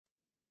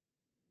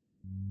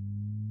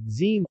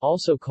Zeme,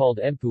 also called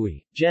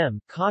Empui, Gem,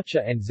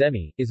 Kacha and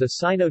Zeme, is a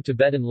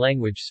Sino-Tibetan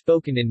language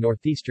spoken in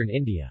northeastern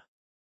India.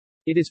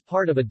 It is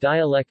part of a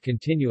dialect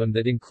continuum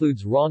that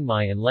includes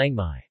Rongmai and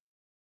Langmai.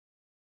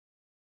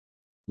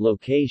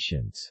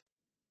 Locations.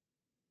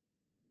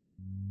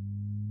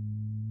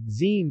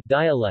 Zeme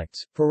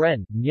dialects,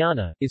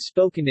 Jnana, is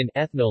spoken in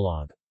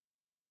Ethnologue.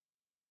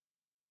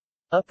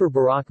 Upper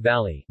Barak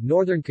Valley,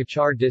 Northern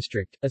Kachar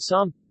District,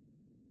 Assam.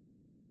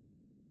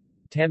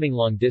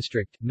 Tamenglong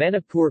District,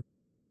 Manipur.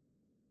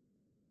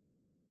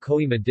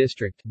 Kohima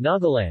District,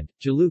 Nagaland,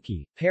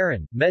 Jaluki,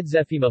 Paran,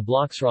 Medzefima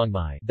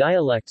Bloksrongmai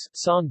dialects,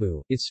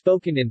 Songbu, is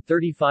spoken in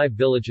 35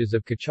 villages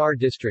of Kachar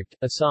District,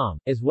 Assam,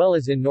 as well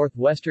as in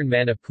northwestern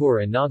Manipur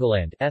and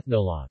Nagaland.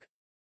 Ethnologue.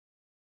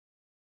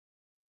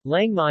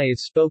 Langmai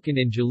is spoken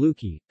in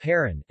Jaluki,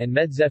 Paran, and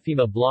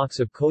Medzefima blocks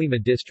of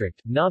Kohima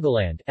District,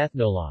 Nagaland.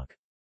 Ethnologue.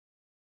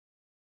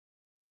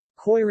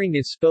 Koiring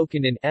is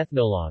spoken in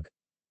Ethnologue.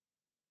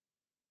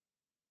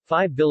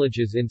 5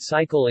 villages in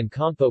Saikal and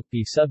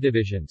Kongpokpi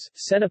subdivisions,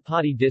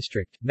 Senapati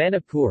District,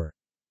 Manipur.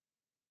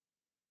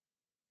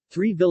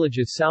 3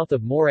 villages south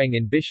of Morang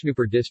in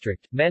Bishnupur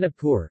District,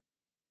 Manipur.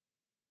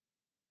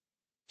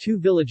 2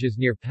 villages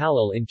near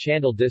Palal in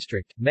Chandal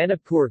District,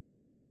 Manipur.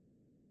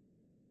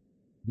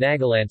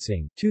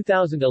 Nagalansing,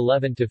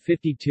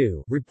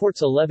 2011-52,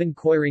 reports 11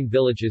 Koiring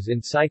villages in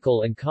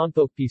Saikal and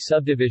Kongpokpi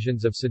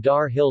subdivisions of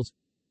Sadar Hills.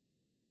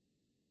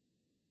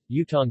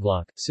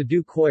 Utonglok,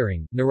 Sadu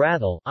Koiring,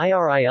 Narathal,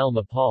 Iril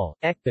Mapal,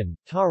 Ekpan,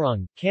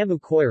 Tarong, Kamu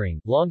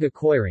Koiring, Longa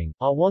Koiring,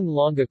 Awang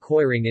Longa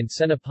Koiring in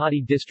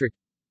Senapati District.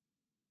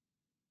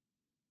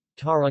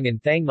 Tarong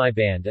and Thangmai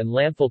Band and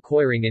Lamphal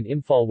Koiring in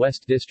Imphal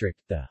West District.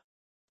 The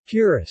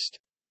purest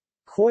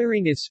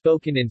Koiring is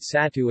spoken in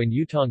Satu and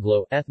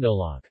Utonglo.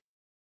 Ethnologue.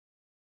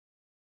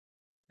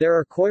 There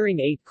are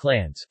Koiring 8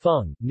 clans,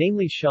 Fung,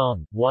 namely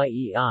Shang,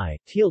 Yei,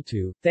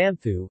 Tealtu,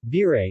 Thamthu,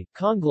 Bire,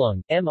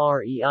 Konglung,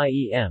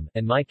 Mreiem,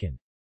 and Mikan.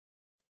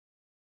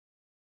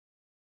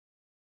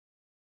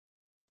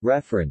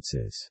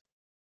 References.